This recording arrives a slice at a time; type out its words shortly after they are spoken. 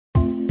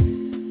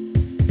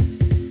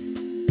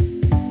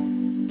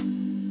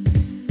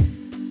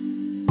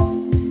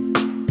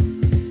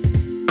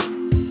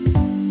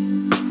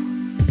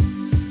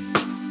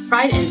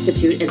Pride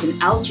Institute is an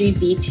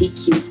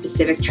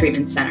LGBTQ-specific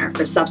treatment center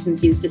for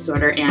substance use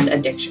disorder and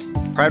addiction.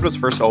 Pride was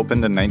first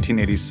opened in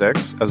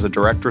 1986 as a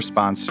direct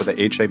response to the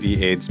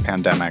HIV/AIDS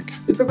pandemic.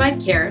 We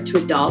provide care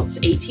to adults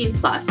 18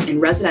 plus in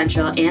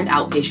residential and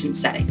outpatient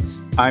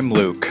settings. I'm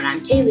Luke. And I'm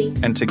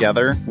Kaylee. And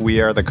together,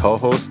 we are the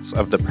co-hosts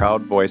of the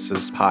Proud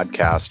Voices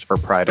podcast for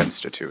Pride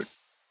Institute.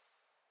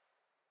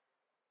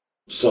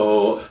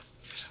 So,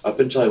 up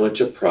until I went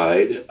to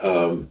Pride,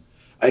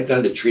 I'd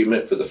gone to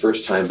treatment for the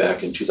first time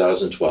back in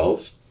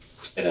 2012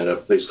 at a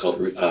place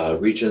called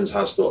Regions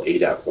Hospital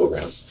ADAP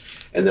program.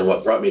 And then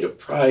what brought me to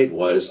Pride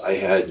was I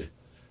had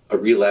a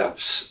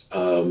relapse.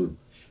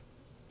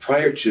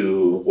 Prior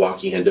to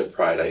walking into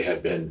Pride, I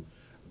had been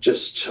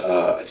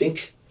I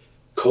think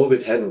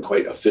COVID hadn't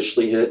quite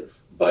officially hit,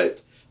 but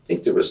I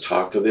think there was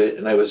talk of it,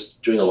 and I was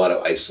doing a lot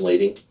of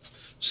isolating.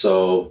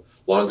 So,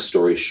 long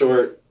story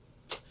short,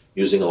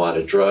 using a lot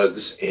of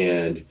drugs,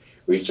 and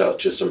reached out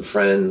to some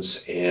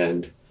friends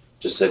and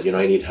just said,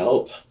 I need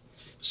help.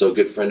 So a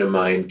good friend of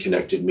mine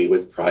connected me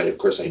with Pride. Of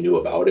course, I knew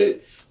about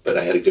it, but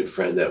I had a good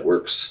friend that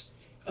works,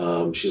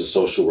 she's a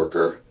social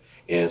worker,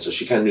 and so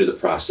she kind of knew the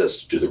process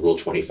to do the Rule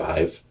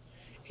 25.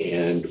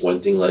 And one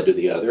thing led to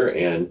the other,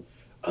 and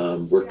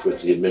worked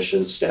with the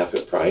admissions staff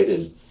at Pride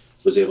and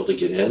was able to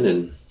get in,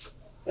 and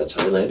that's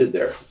how I landed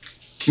there.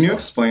 Can you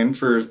explain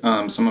for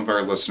some of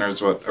our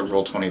listeners what a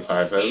Rule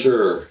 25 is?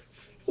 Sure.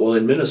 Well,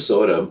 in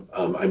Minnesota,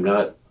 I'm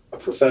not a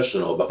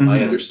professional, but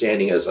my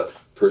understanding as a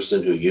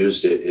person who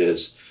used it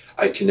is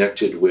I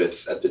connected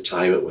with, at the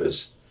time it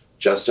was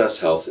Just Us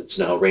Health, it's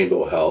now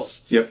Rainbow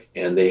Health. Yep.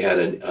 And they had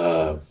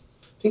I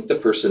think the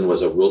person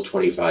was a Rule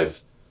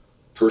 25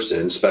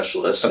 person,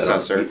 specialist.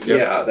 Assessor. Yep.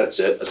 Yeah, that's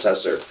it,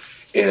 assessor.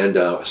 And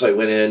so I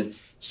went in,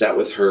 sat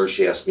with her,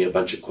 she asked me a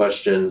bunch of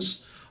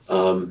questions.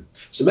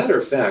 As a matter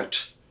of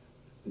fact,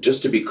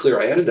 just to be clear,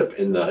 I ended up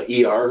in the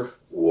ER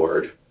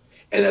ward.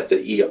 And at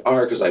the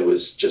ER, because I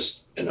was just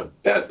in a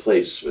bad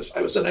place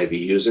I was an IV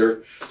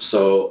user.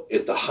 So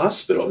at the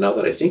hospital, now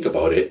that I think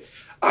about it,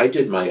 I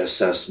did my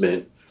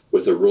assessment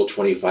with a Rule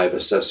 25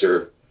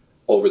 assessor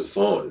over the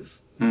phone.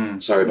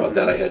 Sorry about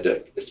that.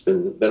 It's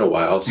been a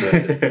while, so I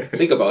had to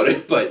think about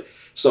it. But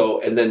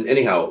and then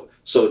anyhow,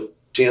 so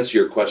to answer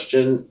your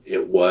question,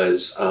 it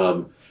was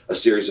a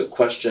series of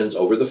questions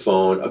over the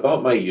phone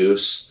about my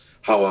use,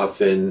 how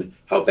often,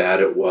 how bad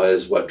it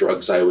was, what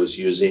drugs I was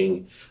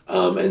using,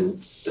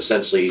 and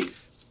essentially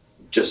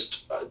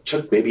just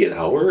took maybe an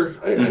hour.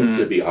 I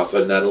could be off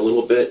on that a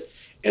little bit.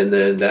 And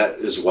then that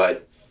is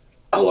what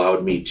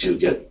allowed me to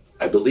get,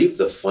 I believe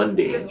the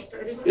funding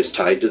is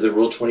tied to the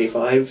Rule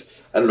 25.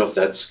 I don't know if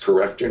that's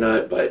correct or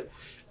not, but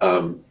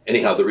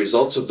anyhow, the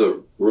results of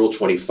the Rule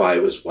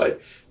 25 is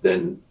what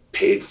then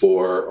paid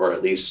for, or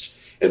at least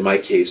in my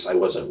case, I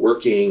wasn't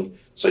working,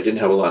 so I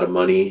didn't have a lot of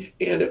money,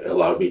 and it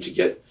allowed me to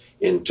get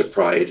into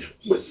Pride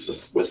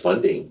with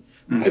funding,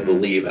 I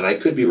believe, and I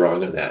could be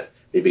wrong on that.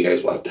 Maybe you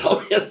guys will have to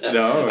help me on that.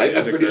 No,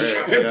 I'm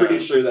pretty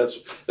sure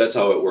that's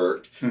how it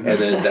worked. And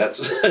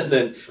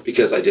then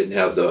because I didn't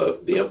have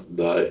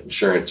the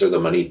insurance or the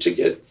money to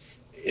get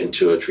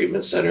into a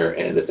treatment center,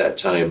 and at that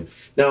time,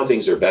 now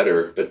things are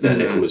better, but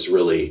then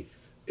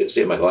it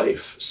saved my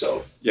life.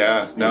 So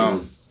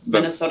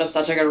Minnesota's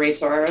such a good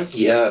resource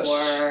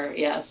for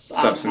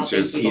substance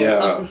use.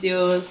 Substance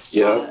use,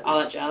 all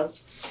that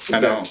jazz.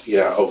 In fact,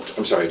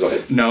 I'm sorry, go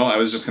ahead. No, I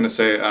was just going to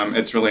say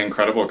it's really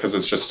incredible because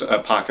it's just a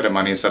pocket of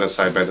money set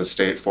aside by the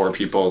state for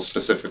people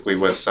specifically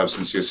with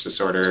substance use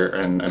disorder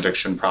and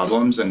addiction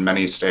problems. In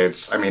many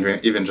states, I mean,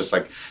 even just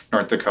like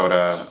North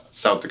Dakota,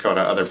 South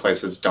Dakota, other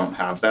places don't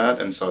have that.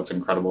 And so it's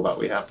incredible that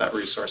we have that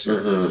resource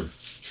here.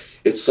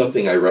 It's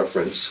something I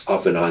reference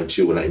off and on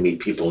to when I meet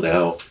people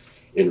now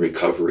in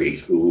recovery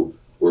who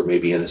were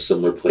maybe in a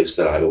similar place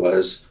that I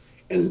was.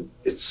 And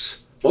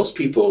it's most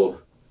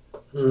people...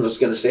 I'd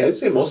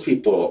say most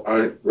people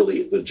aren't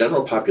really, the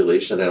general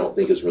population I don't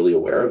think is really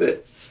aware of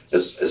it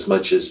as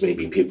much as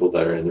maybe people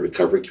that are in the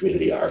recovery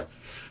community are.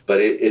 But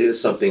it is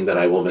something that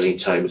I will many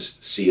times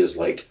see as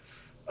like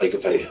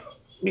if I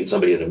meet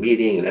somebody at a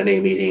meeting, an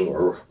NA meeting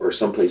or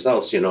someplace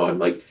else, I'm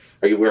like,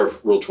 are you aware of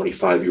Rule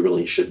 25? You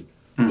really should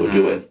go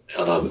do it.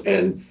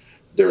 And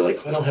they're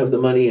like, I don't have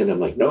the money. And I'm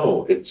like,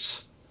 no,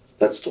 that's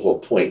the whole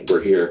point.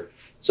 We're here.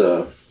 It's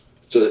a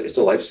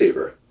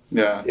lifesaver.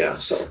 Yeah. Yeah.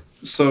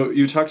 So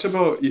you talked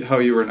about how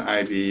you were an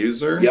IV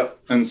user. Yep.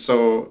 And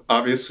so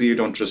obviously you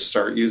don't just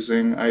start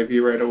using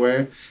IV right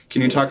away.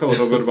 Can you talk a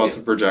little bit about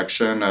the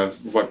projection of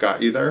what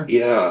got you there?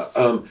 Yeah.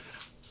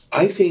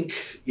 I think,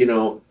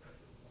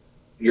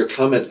 your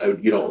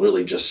comment, you don't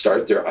really just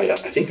start there. I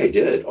think I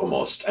did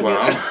almost. I mean,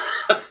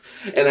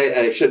 and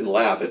I shouldn't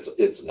laugh.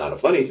 It's not a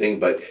funny thing,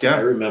 but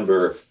I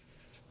remember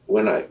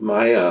when I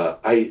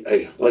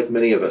like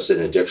many of us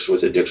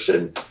with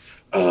addiction,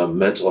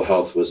 mental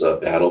health was a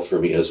battle for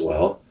me as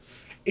well.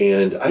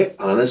 And I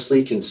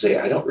honestly can say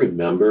I don't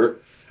remember.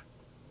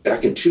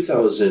 Back in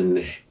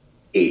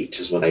 2008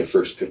 is when I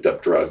first picked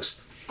up drugs.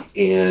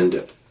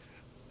 And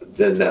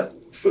then that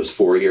was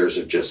 4 years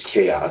of just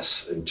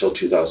chaos until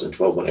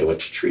 2012 when I went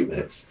to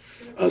treatment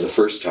the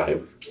first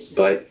time.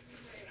 But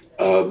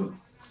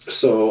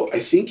So I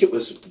think it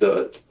was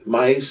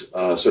my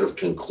sort of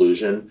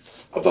conclusion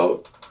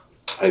about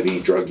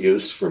IV drug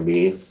use for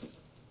me.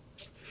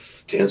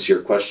 To answer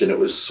your question, it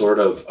was sort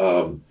of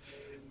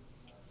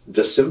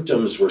the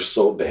symptoms were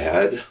so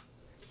bad,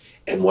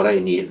 and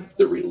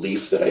the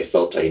relief that I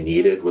felt I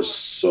needed was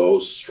so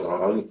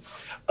strong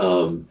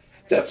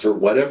that for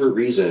whatever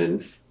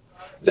reason,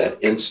 that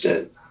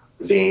instant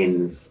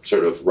vein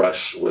sort of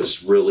rush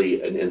was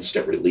really an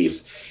instant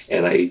relief,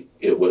 and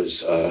it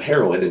was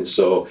heroin, and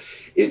so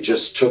it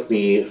just took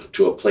me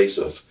to a place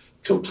of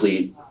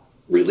complete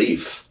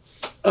relief.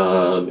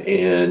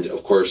 And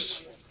of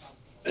course,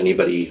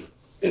 anybody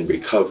in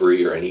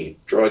recovery or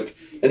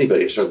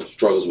anybody who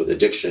struggles with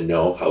addiction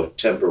know how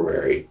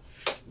temporary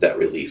that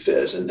relief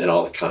is, and then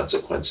all the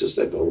consequences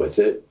that go with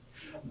it.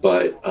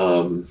 But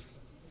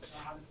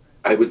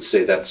I would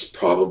say that's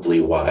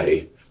probably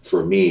why,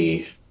 for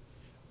me,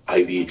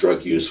 IV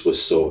drug use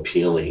was so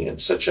appealing and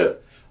such an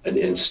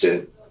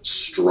instant,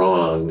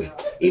 strong,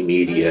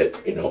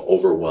 immediate,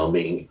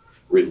 overwhelming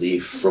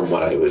relief from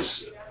what I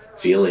was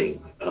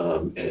feeling,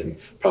 and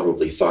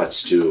probably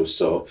thoughts too.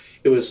 So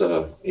it was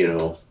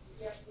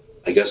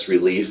I guess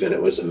relief, and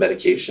it was a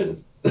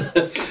medication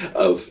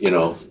of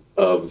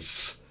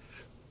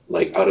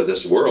like out of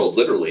this world,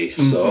 literally.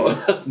 So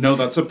no,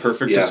 that's a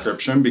perfect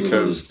description,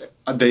 because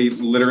they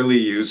literally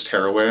used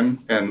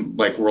heroin in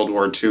like World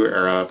War II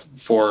era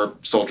for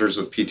soldiers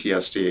with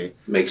PTSD.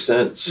 Makes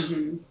sense.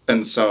 Mm-hmm.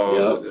 And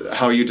so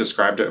how you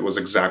described it was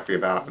exactly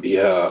that.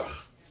 Yeah.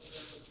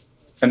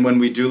 And when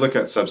we do look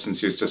at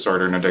substance use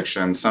disorder and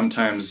addiction,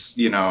 sometimes,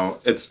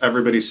 it's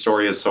everybody's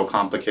story is so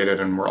complicated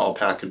and we're all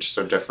packaged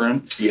so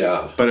different.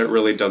 Yeah. But it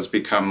really does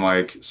become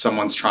like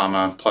someone's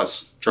trauma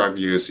plus drug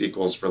use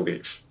equals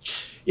relief.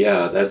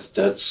 Yeah,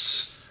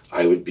 that's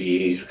I would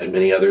be, and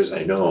many others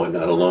I know, I'm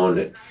not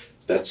alone.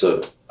 That's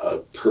a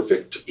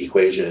perfect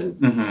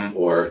equation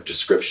or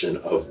description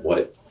of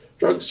what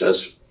drugs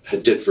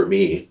did for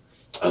me.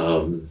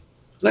 And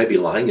I'd be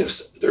lying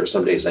if there are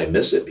some days I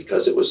miss it,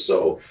 because it was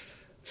so,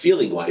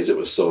 feeling wise, it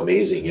was so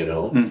amazing,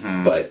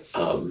 But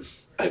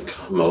I've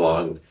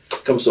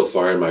come so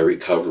far in my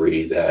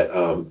recovery that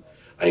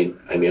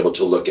I'm able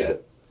to look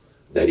at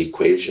that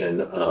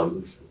equation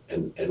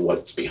and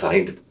what's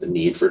behind the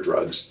need for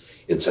drugs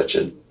in such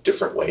a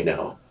different way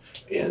now,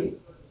 and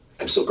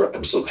I'm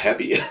so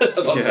happy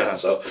about that.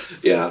 So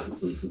yeah,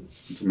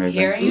 it's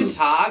amazing. Hearing you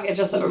talk, it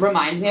just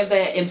reminds me of the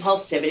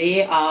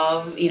impulsivity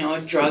of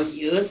drug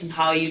use and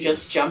how you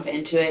just jump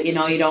into it. You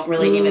don't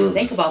really even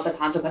think about the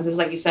consequences.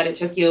 Like you said, it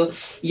took you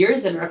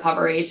years in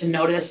recovery to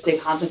notice the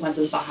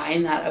consequences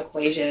behind that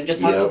equation, and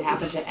just how it can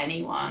happen to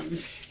anyone.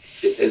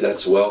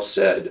 That's well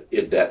said.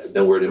 That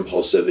the word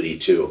impulsivity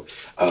too.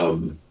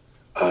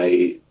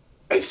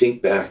 I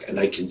think back, and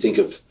I can think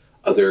of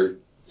other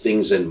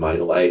things in my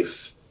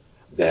life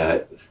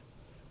that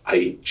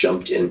I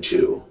jumped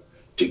into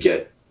to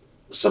get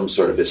some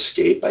sort of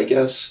escape, I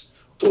guess,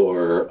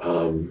 or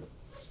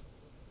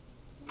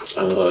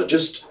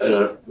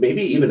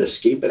maybe even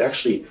escape, but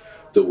actually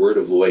the word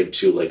avoid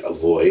too, like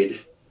avoid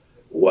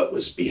what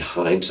was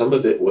behind. Some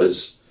of it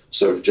was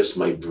sort of just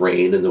my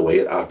brain and the way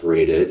it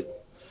operated,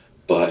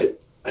 but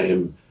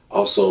I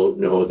also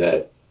know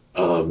that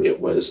it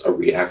was a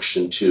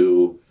reaction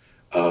to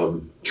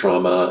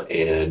trauma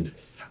and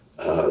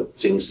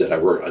things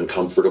that were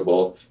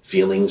uncomfortable,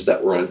 feelings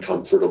that were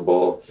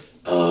uncomfortable.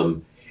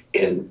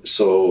 And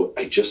so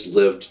I just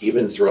lived,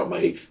 even throughout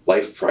my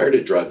life prior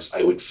to drugs,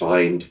 I would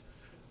find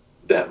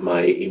that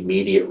my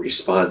immediate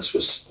response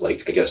was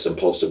like, I guess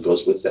impulsive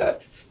goes with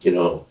that,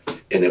 and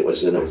it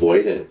was an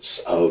avoidance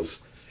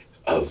of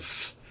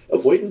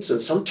avoidance,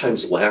 and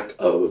sometimes lack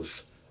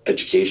of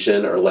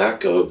education or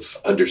lack of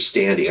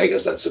understanding. I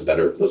guess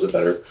was a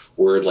better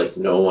word. Like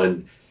no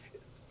one,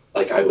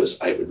 like I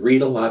would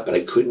read a lot, but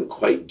I couldn't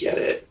quite get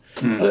it,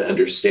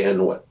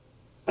 understand what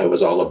I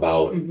was all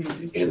about.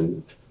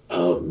 And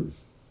I'm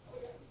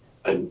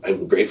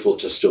grateful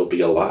to still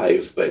be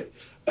alive, but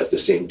at the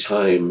same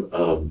time,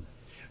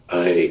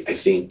 I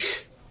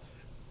think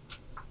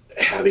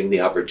having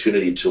the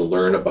opportunity to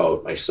learn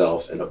about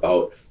myself and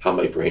about how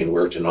my brain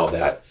worked and all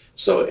that.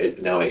 So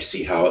now I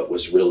see how it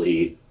was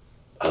really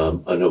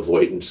an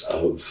avoidance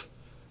of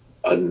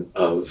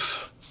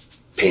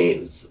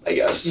pain, I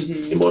guess,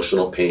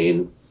 emotional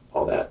pain,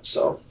 all that.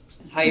 So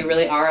how you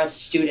really are a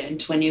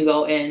student when you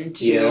go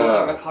into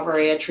a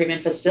recovery, a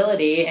treatment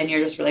facility, and you're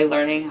just really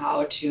learning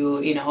how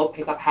to,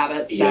 pick up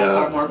habits that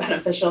are more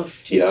beneficial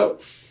to you.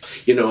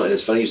 Yeah. And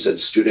it's funny you said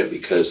student,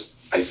 because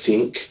I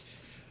think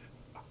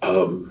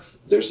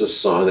there's a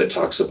song that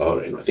talks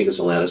about, and I think it's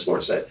Alanis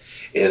Morissette,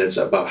 and it's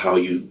about how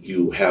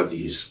you have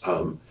these,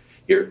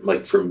 you're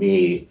like, for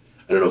me,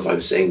 I don't know if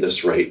I'm saying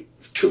this right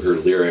to her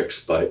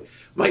lyrics, but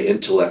my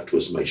intellect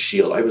was my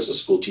shield. I was a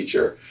school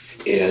teacher,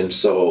 and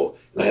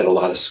I had a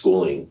lot of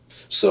schooling.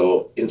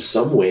 So in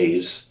some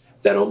ways,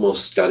 that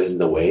almost got in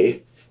the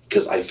way,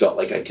 because I felt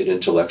like I could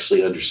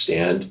intellectually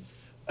understand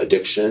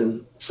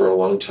addiction for a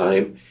long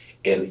time,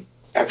 and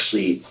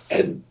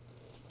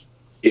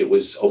it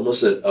was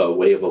almost a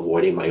way of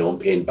avoiding my own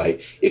pain by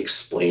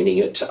explaining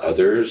it to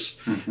others,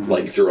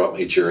 like throughout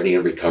my journey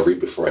and recovery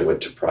before I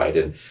went to Pride.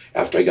 And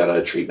after I got out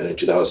of treatment in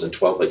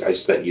 2012, like I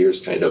spent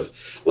years kind of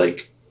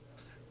like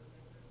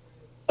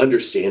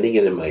understanding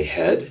it in my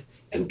head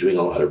and doing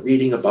a lot of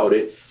reading about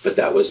it. But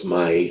that was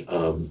my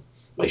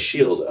my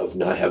shield of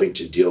not having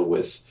to deal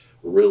with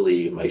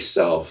really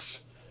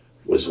myself,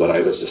 was what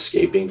I was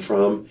escaping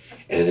from.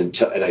 And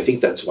I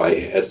think that's why I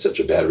had such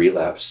a bad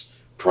relapse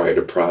prior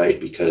to Pride,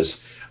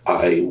 because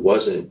I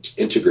wasn't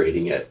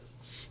integrating it.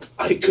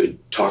 I could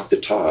talk the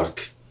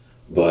talk,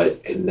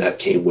 and that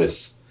came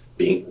with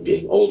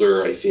being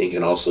older, I think,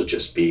 and also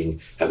just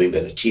having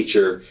been a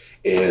teacher.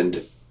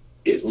 And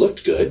it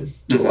looked good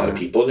to a lot of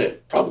people, and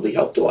it probably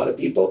helped a lot of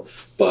people.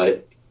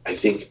 But I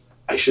think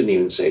I shouldn't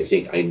even say I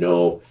think, I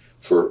know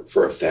for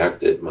a fact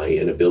that my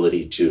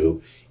inability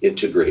to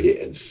integrate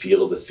it and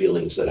feel the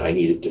feelings that I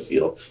needed to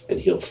feel and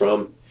heal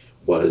from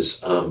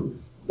was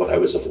what I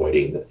was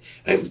avoiding.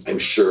 I'm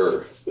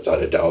sure,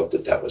 without a doubt,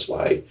 that was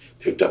why I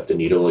picked up the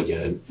needle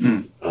again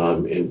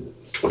in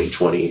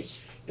 2020.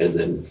 And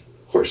then,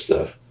 of course,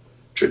 the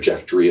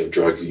trajectory of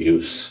drug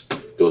use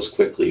goes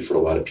quickly for a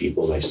lot of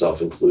people,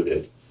 myself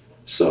included.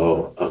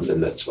 So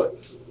then that's what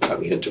got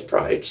me into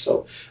Pride.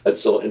 So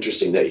that's so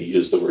interesting that you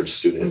use the word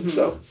student.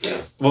 So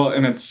yeah. Well,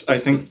 and I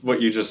think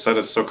what you just said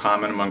is so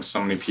common amongst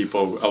so many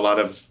people. A lot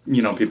of,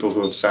 people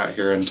who have sat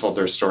here and told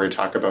their story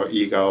talk about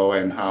ego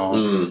and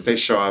how they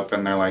show up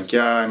and they're like,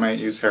 yeah, I might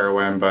use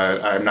heroin,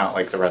 but I'm not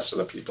like the rest of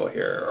the people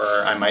here.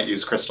 Or I might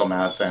use crystal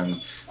meth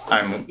and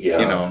I'm,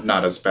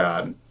 not as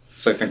bad.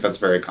 So I think that's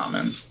very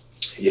common.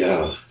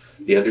 Yeah.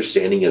 The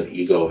understanding of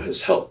ego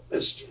has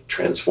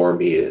transformed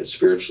me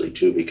spiritually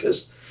too,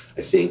 because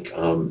I think, I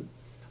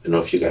don't know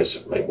if you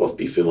guys might both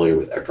be familiar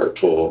with Eckhart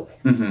Tolle,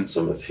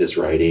 some of his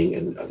writing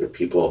and other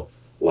people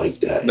like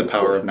that. The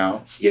Power of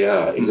Now.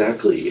 Yeah,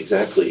 exactly.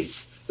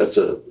 That's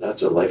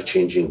a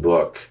life-changing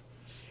book.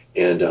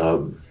 And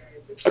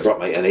I brought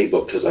my NA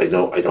book because I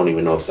don't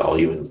even know if I'll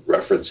even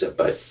reference it,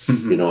 but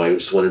I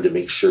just wanted to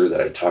make sure that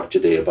I talked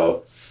today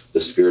about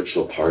the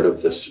spiritual part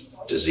of this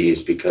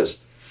disease, because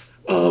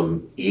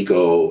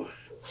ego,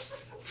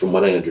 from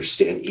what I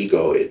understand,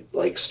 ego, it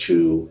likes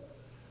to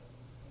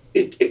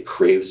it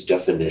craves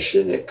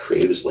definition, it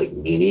craves like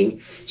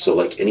meaning. So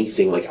like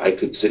anything, like I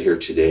could sit here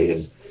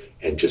today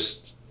and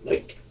just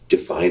like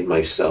define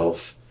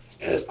myself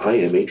as I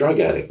am a drug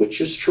addict, which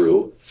is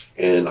true,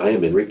 and I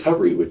am in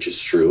recovery, which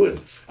is true,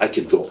 and I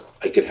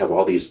could have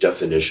all these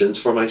definitions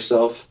for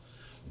myself.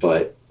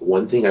 But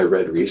one thing I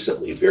read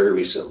very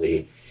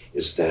recently,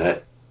 is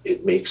that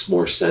it makes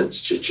more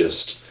sense to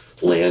just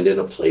land in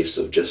a place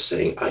of just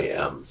saying I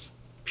am,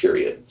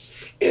 period.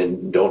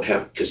 And don't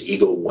have, because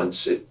ego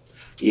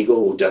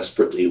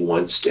desperately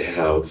wants to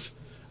have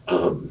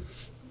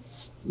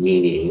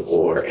meaning,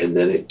 and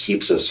then it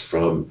keeps us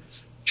from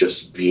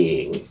just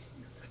being.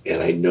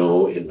 And I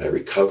know in my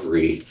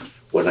recovery,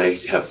 when I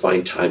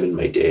find time in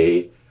my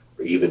day,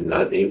 or even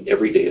not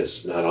every day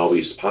is not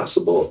always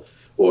possible,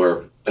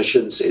 or I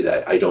shouldn't say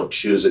that, I don't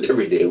choose it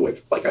every day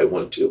like I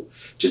want to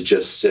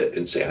just sit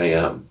and say I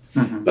am.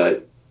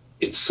 But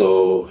it's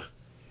so,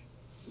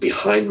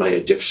 behind my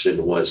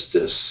addiction was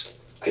this,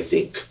 I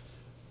think,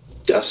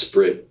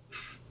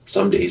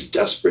 some days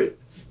desperate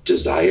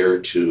desire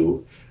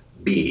to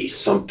be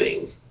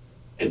something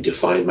and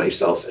define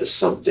myself as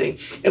something.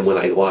 And when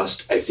I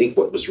lost, I think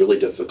what was really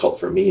difficult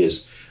for me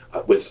is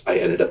I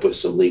ended up with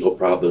some legal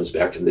problems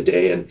back in the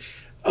day, and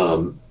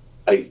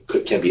I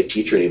can't be a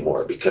teacher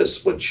anymore,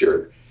 because once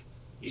to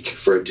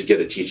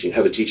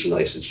have a teaching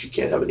license, you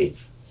can't have any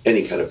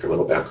kind of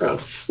criminal background,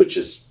 which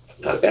is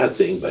not a bad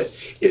thing, but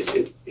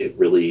it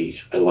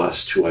really, I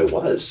lost who I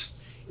was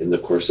in the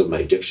course of my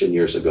addiction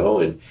years ago.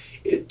 And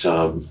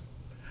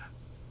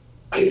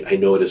I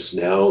notice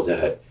now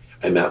that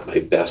I'm at my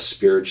best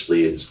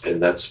spiritually,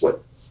 and that's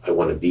what I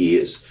want to be,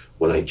 is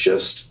when I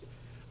just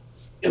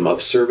am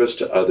of service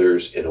to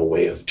others in a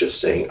way of just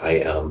saying I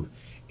am.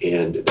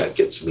 And that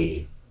gets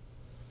me,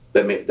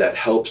 that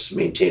helps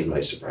maintain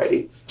my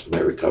sobriety, my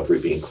recovery,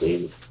 being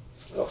clean.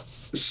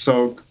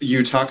 So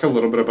you talk a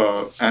little bit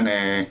about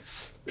NA.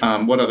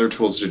 What other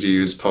tools did you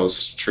use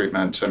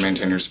post-treatment to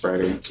maintain your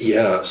sobriety?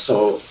 Yeah,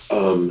 so,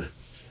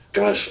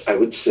 I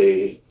would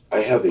say I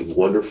have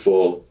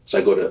so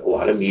I go to a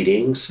lot of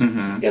meetings,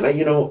 and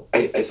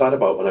I thought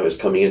about when I was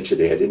coming in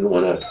today, I didn't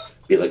want to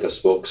be like a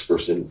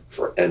spokesperson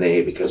for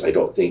NA, because I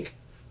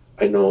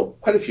know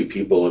quite a few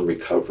people in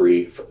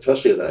recovery,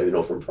 especially that I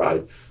know from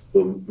Pride,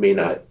 who may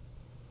not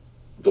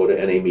go to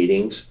NA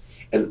meetings.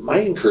 And my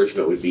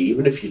encouragement would be,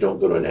 even if you don't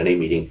go to an NA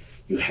meeting,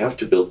 you have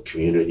to build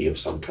community of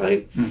some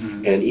kind.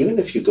 And even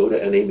if you go to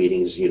NA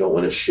meetings, you don't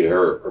want to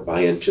share or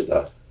buy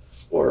into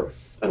or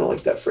I don't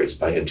like that phrase,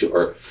 buy into,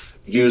 or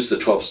use the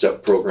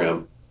 12-step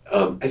program.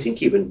 I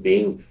think even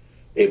being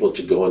able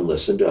to go and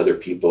listen to other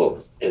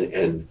people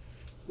and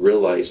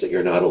realize that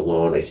you're not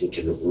alone, I think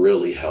can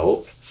really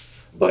help.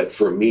 But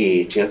for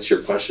me, to answer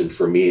your question,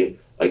 for me,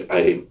 like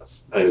I'm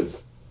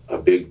a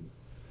big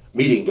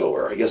meeting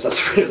goer. I guess that's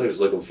the phrase I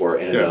was looking for.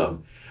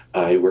 And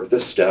I work the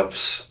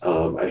steps.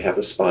 I have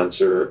a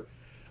sponsor.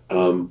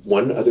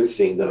 One other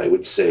thing that I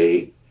would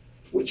say,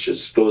 which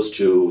just goes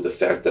to the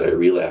fact that I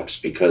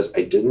relapsed because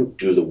I didn't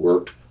do the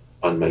work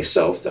on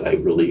myself that I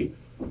really,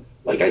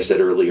 like I said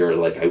earlier,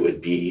 like it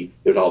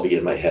would all be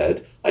in my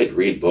head. I'd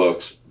read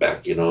books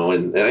back, and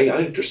I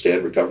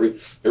understand recovery.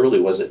 I really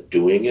wasn't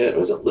doing it. I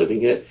wasn't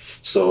living it.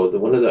 So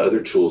one of the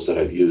other tools that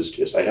I've used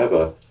is I have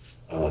a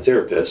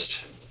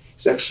therapist.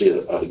 He's actually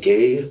a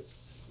gay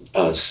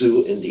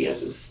Sioux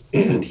Indian,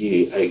 and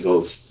I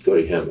go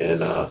to him,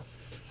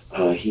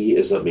 and he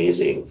is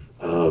amazing.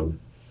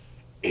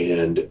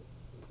 And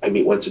I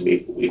meet once a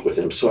week with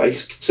him. So I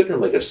consider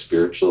him like a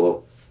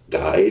spiritual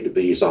guide,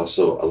 but he's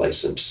also a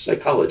licensed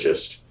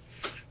psychologist.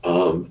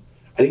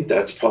 I think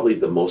that's probably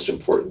the most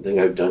important thing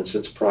I've done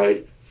since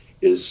Pride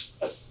is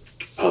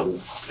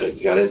I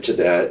got into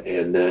that,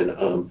 and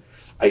then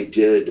I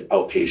did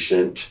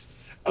outpatient.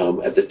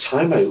 At the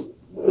time I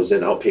was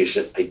in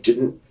outpatient, I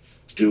didn't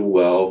do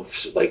well,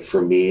 like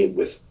for me,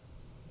 with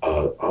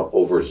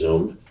over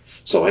Zoom.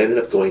 So I ended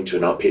up going to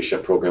an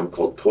outpatient program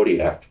called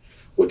Kodiak,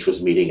 which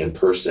was meeting in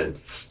person.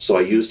 So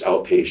I used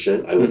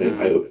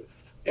outpatient.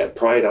 At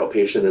Pride,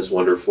 outpatient is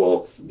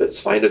wonderful, but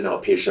find an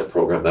outpatient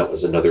program. That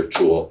was another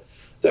tool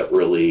that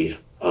really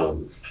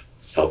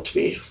helped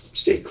me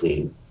stay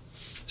clean.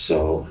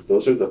 So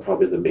those are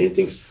probably the main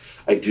things.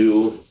 I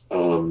do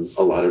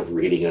a lot of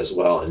reading as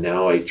well, and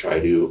now I try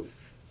to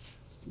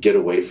get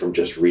away from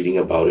just reading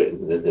about it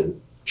and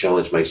then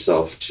challenge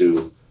myself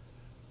to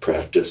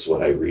practice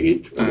what I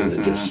read rather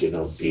than just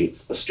be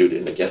a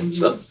student again.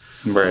 So,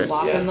 Right.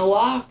 Walking the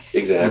walk.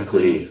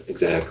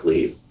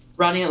 Exactly.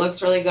 Ronnie, it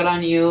looks really good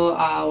on you.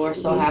 We're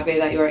so happy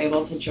that you were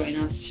able to join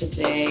us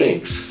today.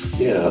 Thanks.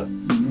 Yeah.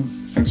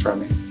 Thanks,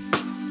 Rodney.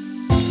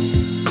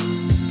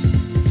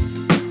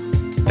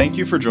 Thank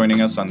you for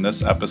joining us on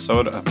this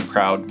episode of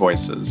Proud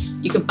Voices.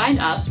 You can find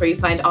us where you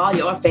find all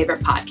your favorite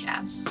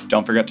podcasts.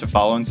 Don't forget to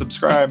follow and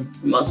subscribe.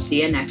 We'll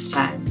see you next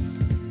time.